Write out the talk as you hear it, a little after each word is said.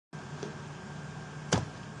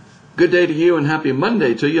Good day to you and happy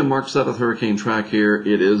Monday to you. Mark Seth with HurricaneTrack here.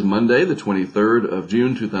 It is Monday, the 23rd of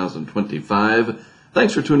June, 2025.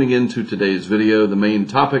 Thanks for tuning in to today's video. The main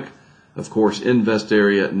topic, of course, Invest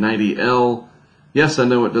Area 90L. Yes, I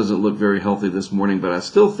know it doesn't look very healthy this morning, but I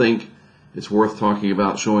still think it's worth talking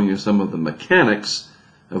about, showing you some of the mechanics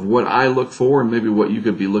of what I look for and maybe what you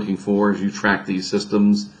could be looking for as you track these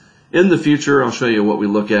systems. In the future, I'll show you what we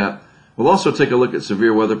look at. We'll also take a look at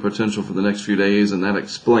severe weather potential for the next few days, and that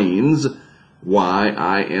explains why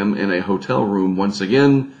I am in a hotel room once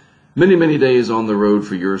again. Many days on the road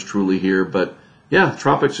for yours truly here, but yeah,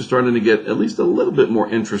 tropics are starting to get at least a little bit more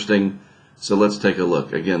interesting, so let's take a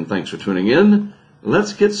look. Again, thanks for tuning in.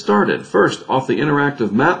 Let's get started. First, off the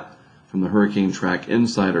interactive map from the HurricaneTrack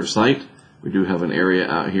Insider site, we do have an area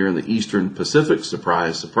out here in the eastern Pacific.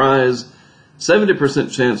 Surprise, surprise.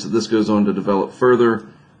 70% chance that this goes on to develop further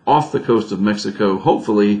off the coast of Mexico.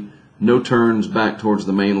 Hopefully, no turns back towards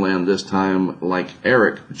the mainland this time like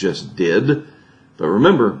Eric just did. But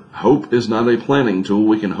remember, hope is not a planning tool.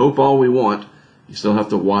 We can hope all we want. You still have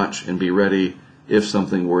to watch and be ready if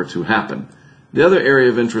something were to happen. The other area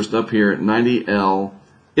of interest up here at 90L,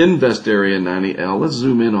 Invest Area 90L. Let's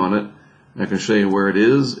zoom in on it. I can show you where it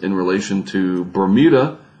is in relation to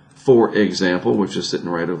Bermuda, for example, which is sitting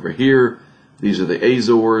right over here. These are the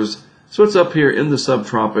Azores. So it's up here in the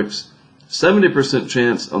subtropics. 70%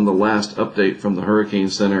 chance on the last update from the Hurricane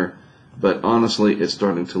Center, but honestly, it's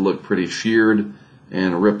starting to look pretty sheared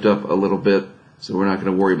and ripped up a little bit, so we're not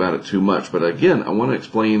going to worry about it too much. But again, I want to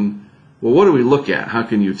explain, well, what do we look at? How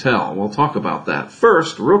can you tell? We'll talk about that.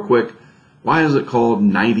 First, real quick, why is it called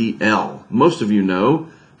 90L? Most of you know,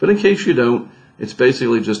 but in case you don't, it's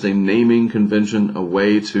basically just a naming convention, a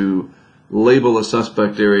way to label a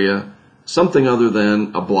suspect area something other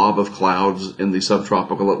than a blob of clouds in the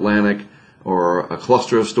subtropical Atlantic or a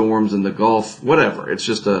cluster of storms in the Gulf, whatever. It's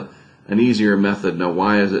just an easier method. Now,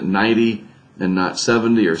 why is it 90 and not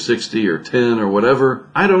 70 or 60 or 10 or whatever?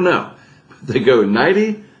 I don't know. They go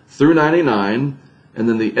 90 through 99, and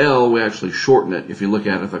then the L, we actually shorten it. If you look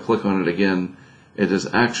at it, if I click on it again, it is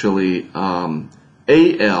actually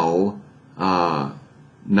AL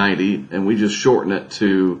 90, and we just shorten it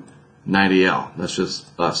to 90L. That's just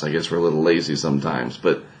us. I guess we're a little lazy sometimes,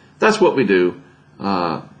 but that's what we do.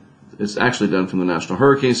 It's actually done from the National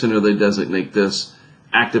Hurricane Center. They designate this,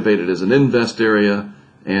 activate it as an invest area,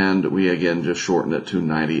 and we again just shorten it to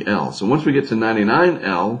 90L. So once we get to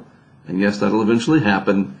 99L, and yes, that'll eventually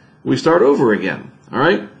happen, we start over again. All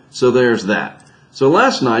right? So there's that. So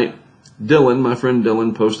last night, Dylan, my friend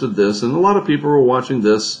Dylan, posted this, and a lot of people were watching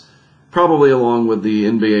this probably along with the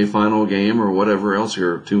NBA final game or whatever else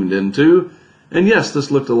you're tuned into. And yes,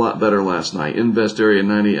 this looked a lot better last night. Invest Area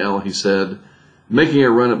 90L, he said, making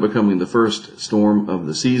a run at becoming the first storm of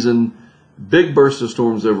the season. Big burst of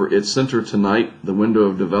storms over its center tonight. The window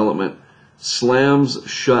of development slams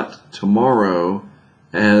shut tomorrow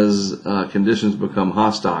as conditions become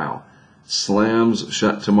hostile. Slams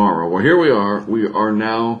shut tomorrow. Well, here we are. We are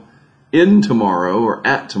now in tomorrow, or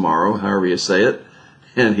at tomorrow, however you say it.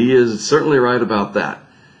 And he is certainly right about that.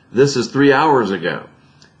 This is 3 hours ago.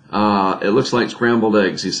 It looks like scrambled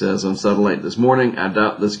eggs, he says, on satellite this morning. I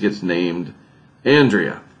doubt this gets named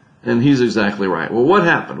Andrea. And he's exactly right. Well, what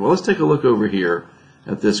happened? Well, let's take a look over here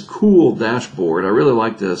at this cool dashboard. I really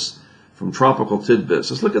like this from Tropical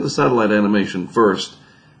Tidbits. Let's look at the satellite animation first.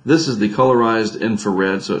 This is the colorized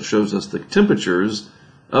infrared, so it shows us the temperatures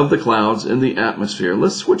of the clouds in the atmosphere.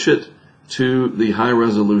 Let's switch it to the high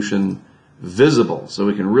resolution visible, so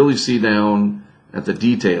we can really see down at the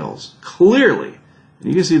details clearly. And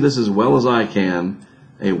you can see this as well as I can,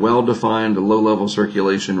 a well-defined low-level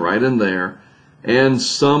circulation right in there, and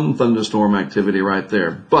some thunderstorm activity right there.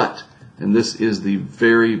 But, and this is the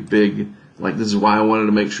very big, like this is why I wanted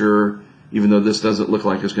to make sure, even though this doesn't look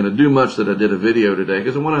like it's going to do much, that I did a video today,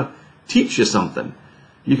 because I want to teach you something.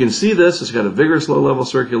 You can see this, it's got a vigorous low-level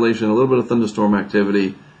circulation, a little bit of thunderstorm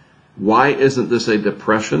activity. Why isn't this a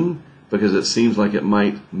depression? Because it seems like it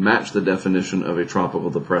might match the definition of a tropical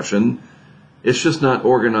depression. It's just not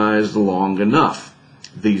organized long enough.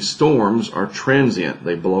 These storms are transient.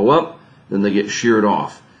 They blow up, then they get sheared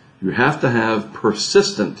off. You have to have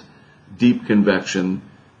persistent deep convection,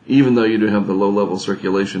 even though you do have the low-level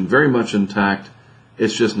circulation very much intact.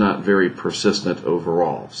 It's just not very persistent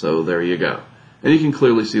overall. So there you go. And you can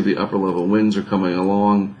clearly see the upper-level winds are coming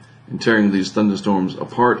along and tearing these thunderstorms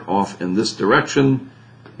apart off in this direction.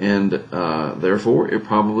 And therefore, it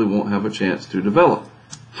probably won't have a chance to develop.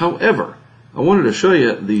 However, I wanted to show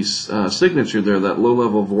you the signature there, that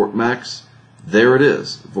low-level vort max. There it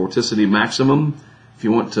is, vorticity maximum. If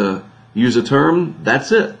you want to use a term,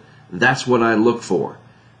 that's it. That's what I look for.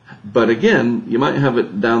 But again, you might have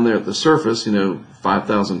it down there at the surface,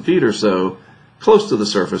 5,000 feet or so, close to the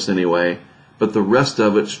surface anyway, but the rest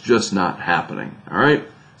of it's just not happening. All right?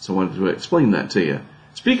 So I wanted to explain that to you.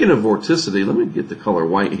 Speaking of vorticity, let me get the color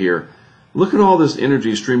white here. Look at all this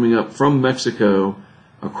energy streaming up from Mexico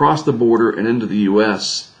across the border and into the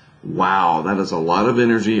U.S. Wow, that is a lot of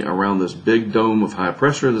energy around this big dome of high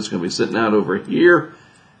pressure that's going to be sitting out over here,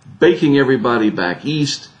 baking everybody back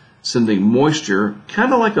east, sending moisture,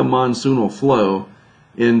 kind of like a monsoonal flow,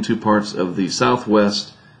 into parts of the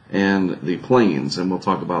southwest and the plains. And we'll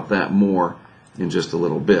talk about that more in just a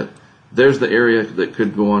little bit. There's the area that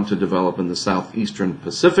could go on to develop in the southeastern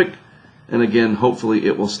Pacific. And again, hopefully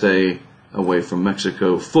it will stay away from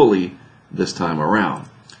Mexico fully this time around.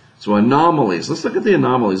 So anomalies. Let's look at the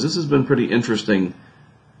anomalies. This has been pretty interesting.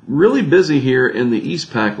 Really busy here in the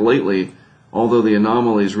East Pac lately, although the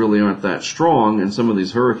anomalies really aren't that strong, and some of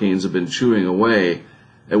these hurricanes have been chewing away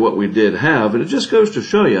at what we did have. And it just goes to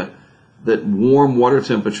show you that warm water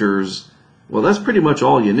temperatures, well, that's pretty much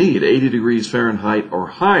all you need, 80 degrees Fahrenheit or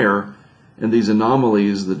higher. And these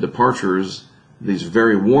anomalies, the departures, these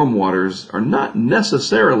very warm waters, are not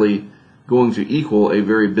necessarily going to equal a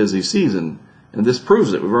very busy season. And this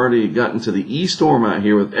proves it. We've already gotten to the E storm out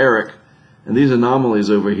here with Eric, and these anomalies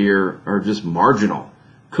over here are just marginal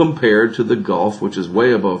compared to the Gulf, which is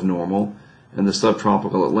way above normal, and the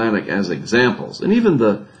subtropical Atlantic as examples. And even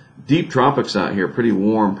the deep tropics out here, pretty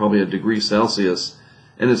warm, probably a degree Celsius,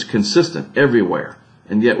 and it's consistent everywhere.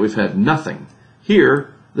 And yet we've had nothing.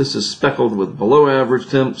 Here, this is speckled with below average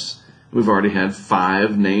temps. We've already had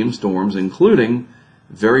 5 named storms, including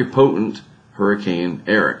very potent Hurricane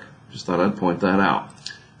Eric. Just thought I'd point that out.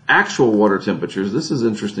 Actual water temperatures, this is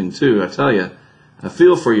interesting too. I tell you, I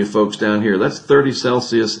feel for you folks down here. That's 30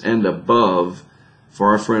 Celsius and above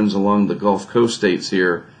for our friends along the Gulf Coast states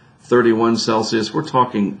here. 31 Celsius, we're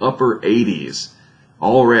talking upper 80s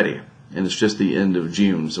already. And it's just the end of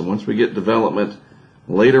June. So once we get development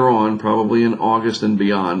later on, probably in August and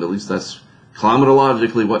beyond, at least that's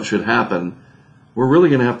climatologically what should happen, we're really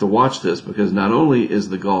going to have to watch this, because not only is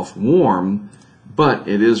the Gulf warm, but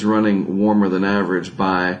it is running warmer than average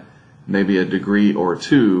by maybe a degree or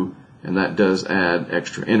two, and that does add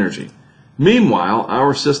extra energy. Meanwhile,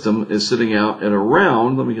 our system is sitting out at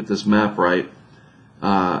around, let me get this map right,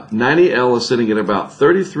 90L is sitting at about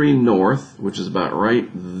 33 north, which is about right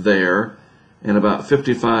there, and about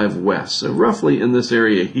 55 west. So roughly in this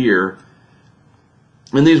area here.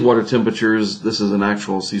 And these water temperatures, this is an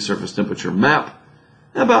actual sea surface temperature map,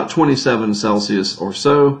 about 27 Celsius or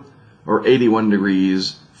so, or 81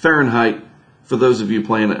 degrees Fahrenheit for those of you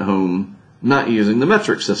playing at home not using the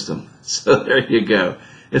metric system. So there you go.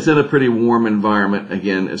 It's in a pretty warm environment.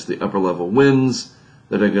 Again, it's the upper level winds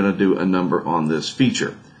that are going to do a number on this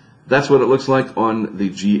feature. That's what it looks like on the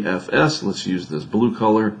GFS. Let's use this blue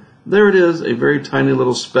color. There it is, a very tiny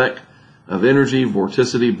little speck of energy,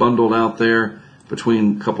 vorticity bundled out there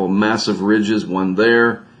between a couple massive ridges, one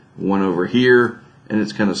there, one over here, and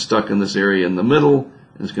it's kind of stuck in this area in the middle,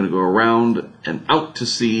 and it's going to go around and out to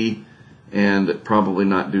sea and probably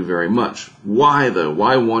not do very much. Why, though?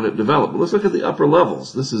 Why won't it develop? Well, let's look at the upper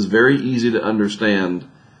levels. This is very easy to understand.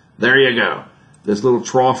 There you go. This little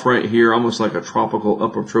trough right here, almost like a tropical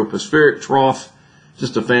upper tropospheric trough,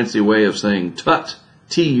 just a fancy way of saying TUT,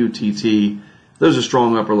 T-U-T-T. Those are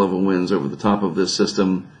strong upper level winds over the top of this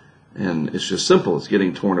system, and it's just simple. It's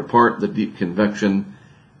getting torn apart. The deep convection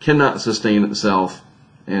cannot sustain itself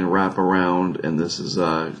and wrap around, and this is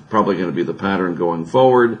probably going to be the pattern going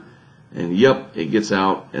forward. And yep, it gets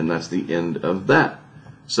out, and that's the end of that.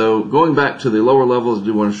 So going back to the lower levels, I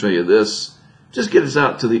do want to show you this. Just get us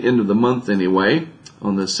out to the end of the month anyway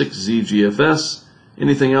on the 6Z GFS.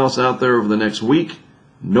 Anything else out there over the next week?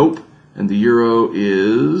 Nope. And the euro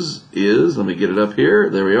is let me get it up here.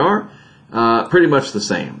 There we are. Pretty much the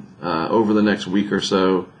same over the next week or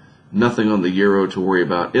so. Nothing on the euro to worry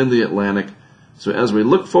about in the Atlantic. So as we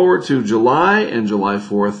look forward to July and July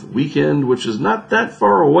 4th weekend, which is not that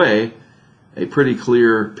far away, a pretty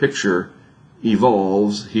clear picture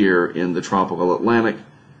evolves here in the tropical Atlantic,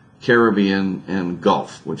 Caribbean, and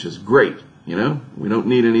Gulf, which is great. You know, we don't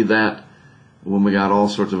need any of that when we got all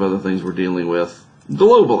sorts of other things we're dealing with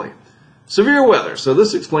globally. Severe weather. So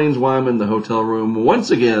this explains why I'm in the hotel room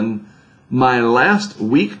once again. My last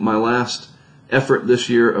week, my last effort this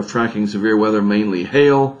year of tracking severe weather, mainly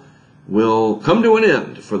hail, will come to an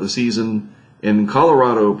end for the season in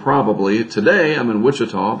Colorado probably. Today I'm in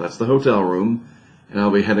Wichita, that's the hotel room, and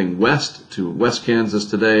I'll be heading west to West Kansas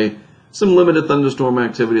today. Some limited thunderstorm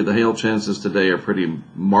activity. The hail chances today are pretty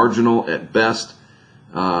marginal at best.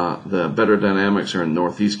 The better dynamics are in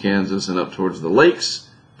northeast Kansas and up towards the lakes,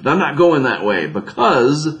 But I'm not going that way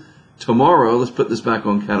because tomorrow, let's put this back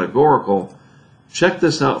on categorical. Check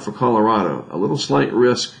this out for Colorado. A little slight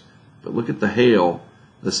risk, but look at the hail.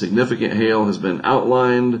 The significant hail has been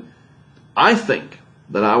outlined. I think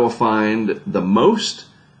that I will find the most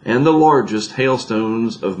and the largest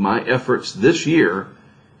hailstones of my efforts this year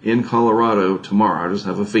in Colorado tomorrow. I just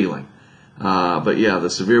have a feeling. But yeah, the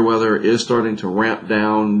severe weather is starting to ramp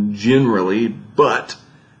down generally, but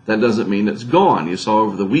that doesn't mean it's gone. You saw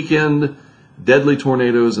over the weekend deadly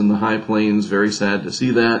tornadoes in the high plains. Very sad to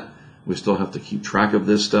see that. We still have to keep track of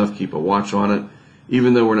this stuff, keep a watch on it.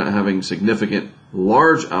 Even though we're not having significant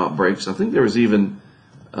large outbreaks, I think there was even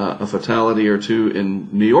a fatality or two in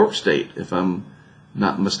New York State, if I'm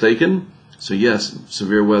not mistaken. So yes,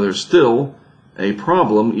 severe weather is still a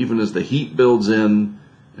problem, even as the heat builds in,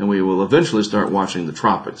 and we will eventually start watching the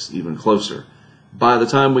tropics even closer. By the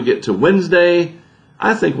time we get to Wednesday,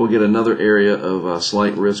 I think we'll get another area of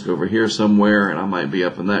slight risk over here somewhere, and I might be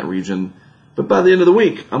up in that region. But by the end of the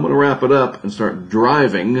week, I'm going to wrap it up and start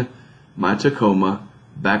driving my Tacoma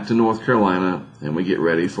back to North Carolina, and we get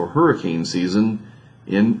ready for hurricane season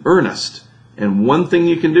in earnest. And one thing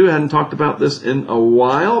you can do, I hadn't talked about this in a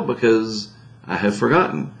while because I have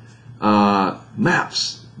forgotten,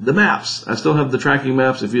 maps. The maps. I still have the tracking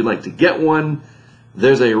maps if you'd like to get one.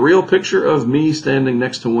 There's a real picture of me standing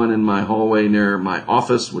next to one in my hallway near my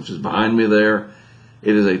office, which is behind me there.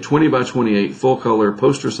 It is a 20 by 28 full color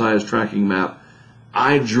poster size tracking map.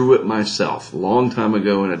 I drew it myself a long time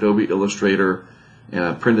ago in Adobe Illustrator, and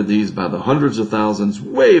I printed these by the hundreds of thousands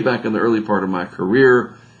way back in the early part of my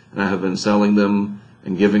career, and I have been selling them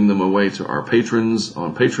and giving them away to our patrons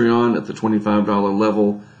on Patreon at the $25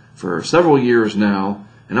 level for several years now,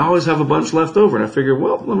 and I always have a bunch left over, and I figure,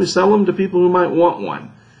 well, let me sell them to people who might want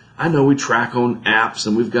one. I know we track on apps,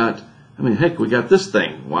 and we've got, I mean, heck, we got this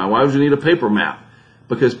thing. Why would you need a paper map?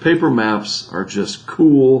 Because paper maps are just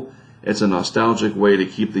cool. It's a nostalgic way to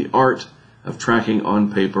keep the art of tracking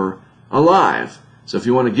on paper alive. So if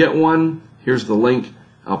you want to get one, here's the link.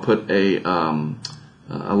 I'll put a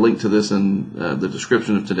link to this in the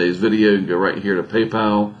description of today's video. You can go right here to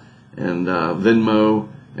PayPal and Venmo,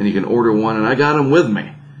 and you can order one. And I got them with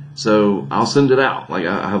me, so I'll send it out. Like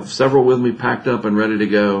I have several with me packed up and ready to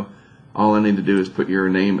go. All I need to do is put your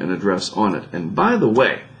name and address on it. And by the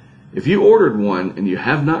way, if you ordered one and you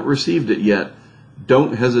have not received it yet,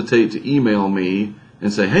 don't hesitate to email me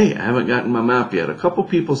and say, hey, I haven't gotten my map yet. A couple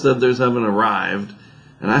people said theirs haven't arrived,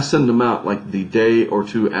 and I send them out like the day or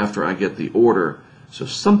two after I get the order. So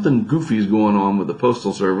something goofy is going on with the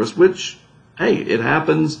Postal Service, which, hey, it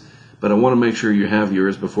happens, but I want to make sure you have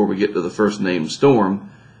yours before we get to the first name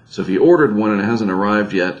storm. So if you ordered one and it hasn't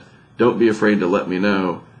arrived yet, don't be afraid to let me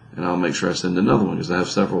know, and I'll make sure I send another one because I have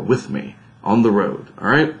several with me on the road. All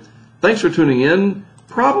right? Thanks for tuning in.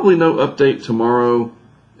 Probably no update tomorrow.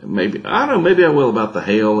 Maybe, I don't know, maybe I will about the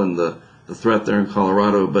hail and the threat there in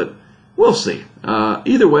Colorado, but we'll see.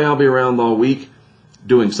 Either way, I'll be around all week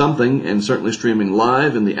doing something and certainly streaming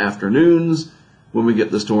live in the afternoons when we get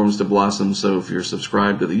the storms to blossom. So if you're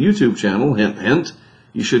subscribed to the YouTube channel, hint, hint,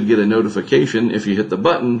 you should get a notification if you hit the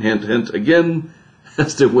button, hint, hint, again,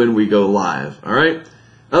 as to when we go live. All right?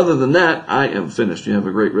 Other than that, I am finished. You have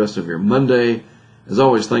a great rest of your Monday. As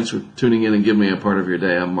always, thanks for tuning in and giving me a part of your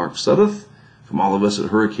day. I'm Mark Sudduth. From all of us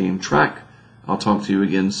at HurricaneTrack, I'll talk to you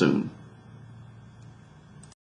again soon.